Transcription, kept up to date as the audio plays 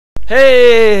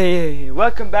Hey!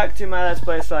 Welcome back to my Let's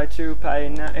Play Side 2, part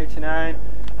 89,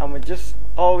 and we're just,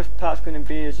 all this part's going to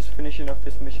be is just finishing off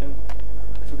this mission.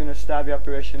 So we're going to start the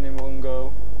operation in one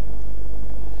go.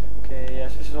 Okay,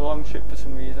 yes, this is a long trip for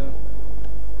some reason.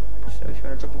 So if you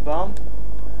want to drop a bomb,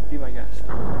 be my guest.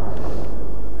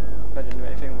 I didn't do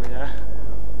anything with that.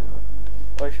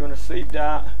 Or if you want to sleep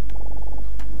that,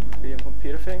 be a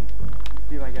computer thing,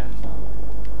 be my guest.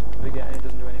 But again, it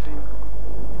doesn't do anything.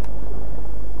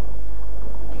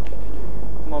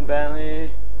 Come on,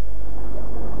 Bentley.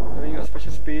 I think you got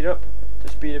special speed up to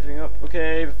speed everything up.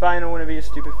 Okay, the final one of these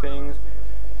stupid things.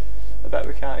 I bet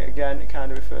we can't again. It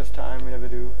can't do it first time. We never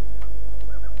do.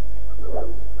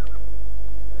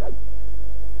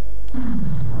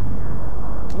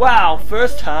 Wow,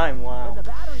 first time. Wow.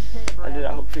 I did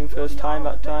that hook thing first time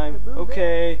that time.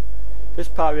 Okay. This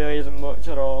part really isn't much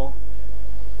at all.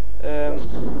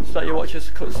 Just let you watch this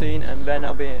cutscene and then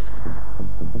that'll be it.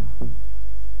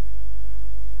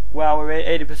 Wow, we're at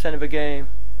 80% of the game.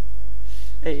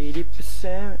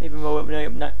 80%, even though we're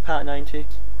up part 90.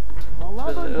 The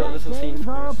lumberjack games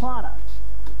are upon us.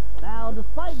 Now,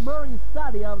 despite Murray's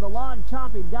study of the log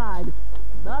chopping guide,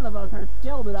 none of us are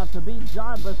skilled enough to beat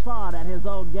John Basson at his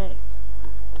own game.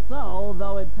 So,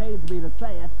 though it pains me to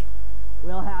say it,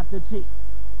 we'll have to cheat.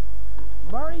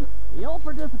 Murray, you'll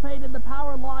participate in the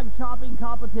power log chopping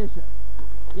competition.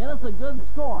 Get us a good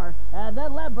score, and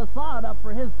then let Basson up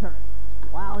for his turn.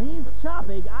 While he's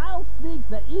chopping, I'll sneak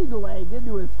the eagle egg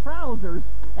into his trousers,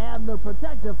 and the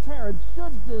protective parents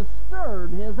should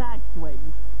discern his axe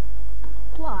swings.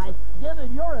 Sly,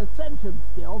 given your ascension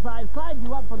skills, I've signed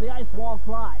you up for the ice wall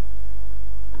climb.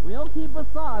 We'll keep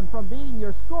Basson from beating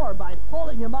your score by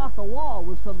pulling him off the wall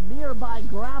with some nearby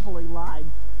grappling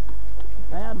lines.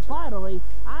 And finally,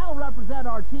 I'll represent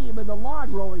our team in the log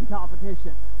rolling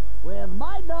competition. With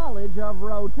my knowledge of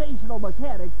rotational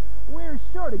mechanics, we're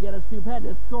sure to get a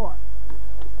stupendous score.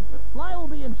 Sly will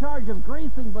be in charge of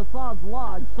greasing Basson's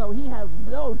logs, so he has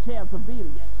no chance of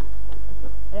beating it.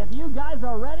 If you guys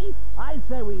are ready, I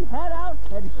say we head out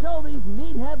and show these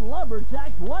meathead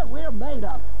lumberjacks what we're made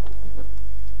of.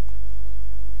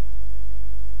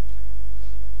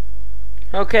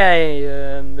 Okay,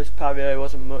 this part really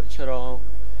wasn't much at all.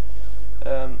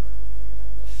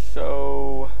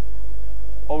 So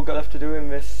all we've got left to do in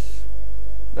this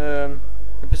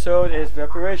episode is the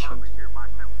operation.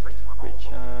 Which,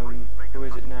 who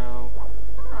is it now?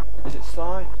 Is it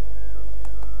Sly?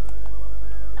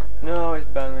 No, it's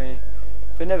Bentley.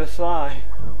 But never Sly.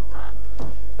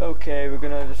 Okay, we're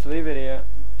gonna just leave it here.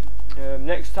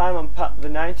 Next time on the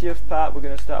 90th part, we're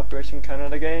gonna start Operation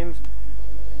Canada Games.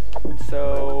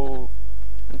 So,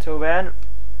 until then,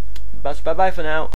 that's bye-bye for now.